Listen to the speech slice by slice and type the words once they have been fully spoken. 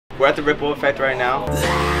We're at the Ripple Effect right now.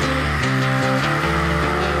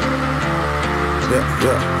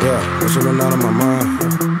 Yeah. What's going on in my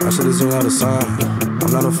mind? I should have seen all the sign.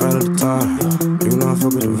 I'm not a fan of the time. You know I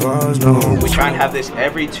fuck with the vibes, no. We try and have this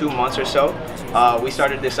every 2 months or so. We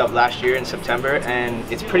started this up last year in September, and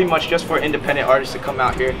it's pretty much just for independent artists to come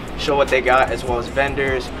out here, show what they got, as well as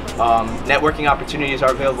vendors. Networking opportunities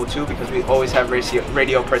are available too, because we always have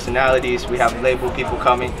radio personalities. We have label people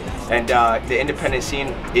coming, and the independent scene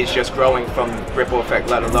is just growing from Ripple Effect,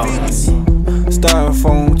 let alone.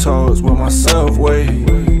 Styrofoam talks with myself, wait.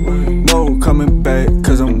 No coming back,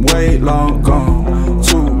 cause I'm way long gone.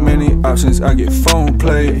 Too many options, I get phone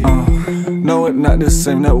play. No, it's not the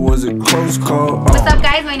same, that was a close call. What's up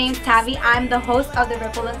guys, my name's Tavi. I'm the host of the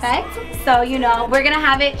Ripple Effect. So you know, we're gonna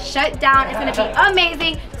have it shut down. It's gonna be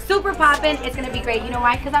amazing, super poppin'. It's gonna be great. You know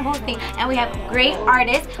why? Because I'm hosting and we have great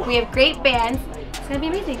artists, we have great bands. It's gonna be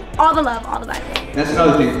amazing. All the love, all the vibes. That's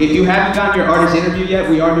another thing. If you haven't gotten your artist interview yet,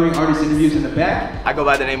 we are doing artist interviews in the back. I go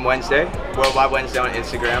by the name Wednesday, Worldwide Wednesday on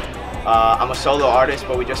Instagram. I'm a solo artist,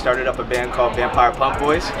 but we just started up a band called Vampire Punk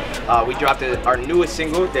Boys. We dropped our newest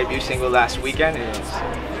single, debut single last weekend, and it's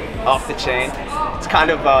off the chain. It's kind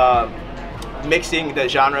of mixing the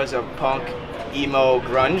genres of punk, emo,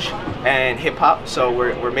 grunge, and hip hop. So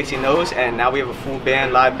we're mixing those, and now we have a full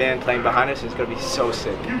band, live band playing behind us. It's gonna be so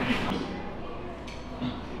sick.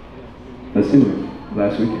 Let's do it.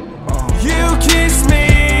 Last weekend. You kissed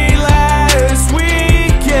me last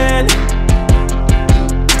weekend.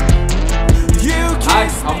 Hi,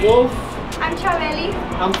 I'm Wolf. I'm Chaveli.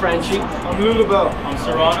 I'm Frenchie. I'm Lulabelle. I'm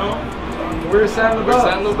Serrano. We're San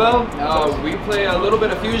Lubell. We play a little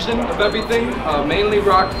bit of fusion of everything, mainly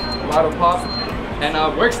rock, a lot of pop. And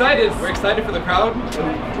we're excited. We're excited for the crowd.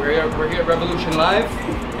 We're here at Revolution Live,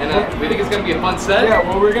 and we think it's gonna be a fun set. Yeah,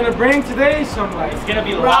 what we're gonna bring today is some like It's gonna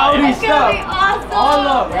be rowdy It's gonna be stuff. awesome. All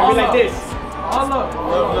love. We're gonna be like this. All love.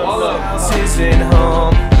 All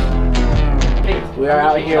love. We are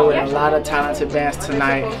out here with a lot of talented bands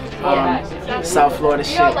tonight. South Florida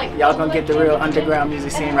shit. Y'all gonna get the real underground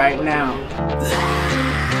music scene right now.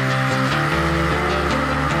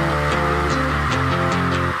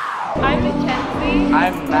 I'm Mackenzie.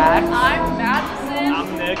 I'm Max. I'm Madison.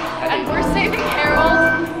 I'm Nick. And we're Saving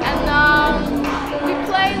Harold. And we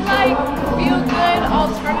play like feel good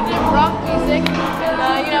alternative rock music.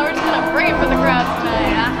 And you know, we're just gonna bring it for the crowd tonight.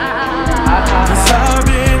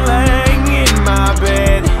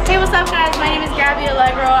 Hey, what's up guys? My name is Gabby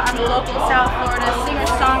Allegro. I'm a local South Florida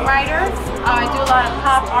singer-songwriter. I do a lot of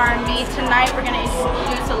pop R&B. Tonight we're gonna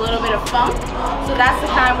introduce a little bit of funk. So that's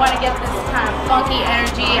the kind, I want to get this kind of funky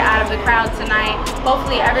energy out of the crowd tonight.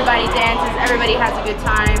 Hopefully everybody dances, everybody has a good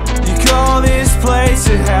time. You call this place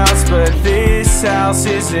a house, but this house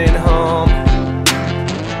isn't home.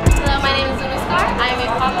 Hello, my name is Luna Star. I'm a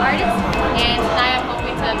pop artist. And tonight I'm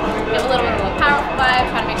hoping to give a little bit of a powerful vibe,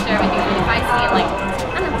 try to make sure everything's really feisty and like,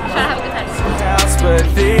 I don't know, try to have a good time. House, but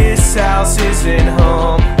this house isn't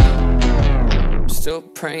home. Still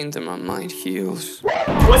praying till my mind heals.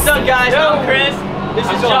 What's up guys, I'm Chris, this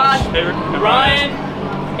is Josh, Ryan,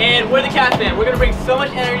 and we're the Cats Band. We're gonna bring so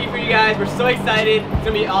much energy for you guys, we're so excited, it's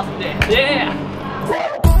gonna be an awesome day. Yeah!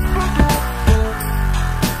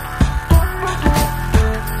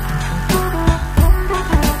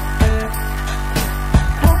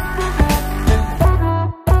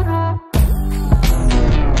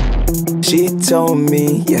 She told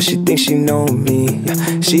me, yeah, she thinks she know me.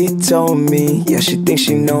 Yeah. She told me, yeah, she thinks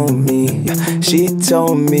she know me. Yeah. She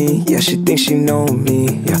told me, yeah, she thinks she know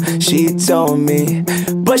me. Yeah. She told me,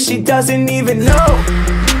 but she doesn't even know.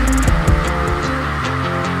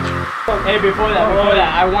 Hey, before that,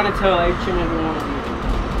 I want to tell each and every one of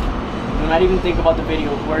you, do not even think about the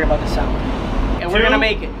video, worry about the sound. And we're gonna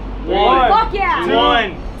make it. One. Fuck yeah.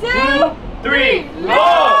 1, 2, 3,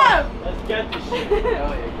 love! Let's get this shit.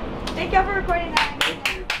 Thank y'all for recording that.